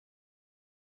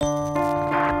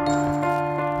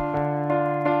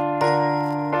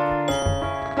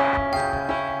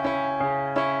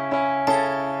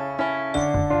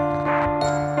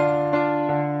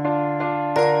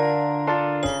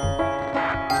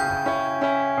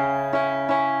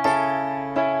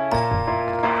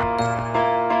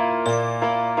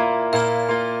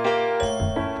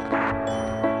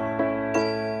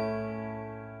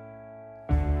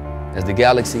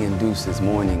galaxy induces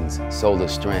morning's solar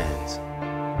strands,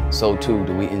 so too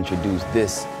do we introduce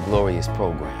this glorious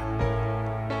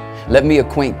program. Let me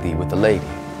acquaint thee with a lady,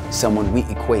 someone we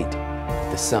equate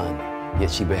with the sun, yet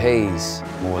she behaves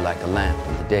more like a lamp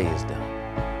when the day is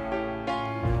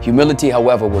done. Humility,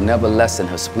 however, will never lessen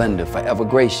her splendor, forever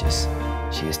gracious.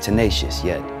 She is tenacious,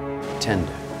 yet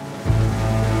tender.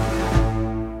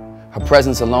 Her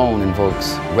presence alone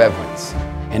invokes reverence,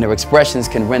 and her expressions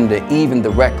can render even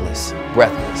the reckless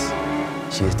breathless.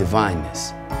 She is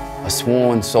divineness, a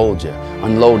sworn soldier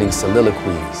unloading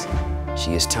soliloquies.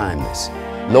 She is timeless,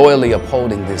 loyally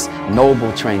upholding this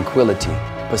noble tranquility,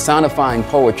 personifying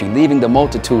poetry, leaving the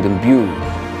multitude imbued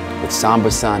with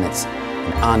somber sonnets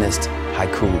and honest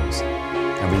haikus.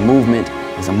 Every movement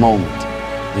is a moment,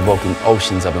 evoking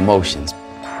oceans of emotions.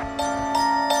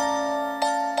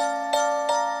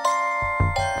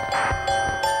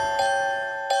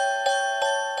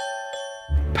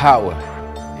 Power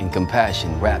and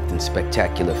compassion wrapped in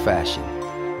spectacular fashion.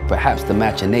 Perhaps the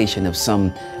machination of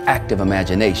some active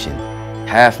imagination.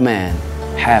 Half man,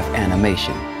 half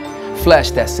animation.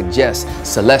 Flesh that suggests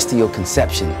celestial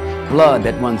conception. Blood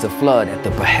that runs a flood at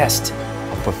the behest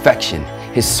of perfection.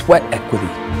 His sweat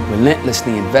equity,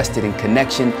 relentlessly invested in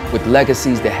connection with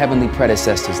legacies the heavenly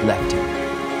predecessors left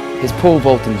him. His pole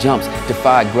vaulting jumps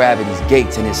defy gravity's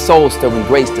gates, and his soul-stirring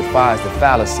grace defies the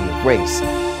fallacy of race.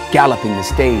 Galloping the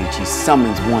stage, he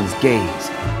summons one's gaze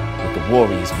with the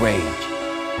warrior's rage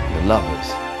and the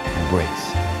lover's embrace.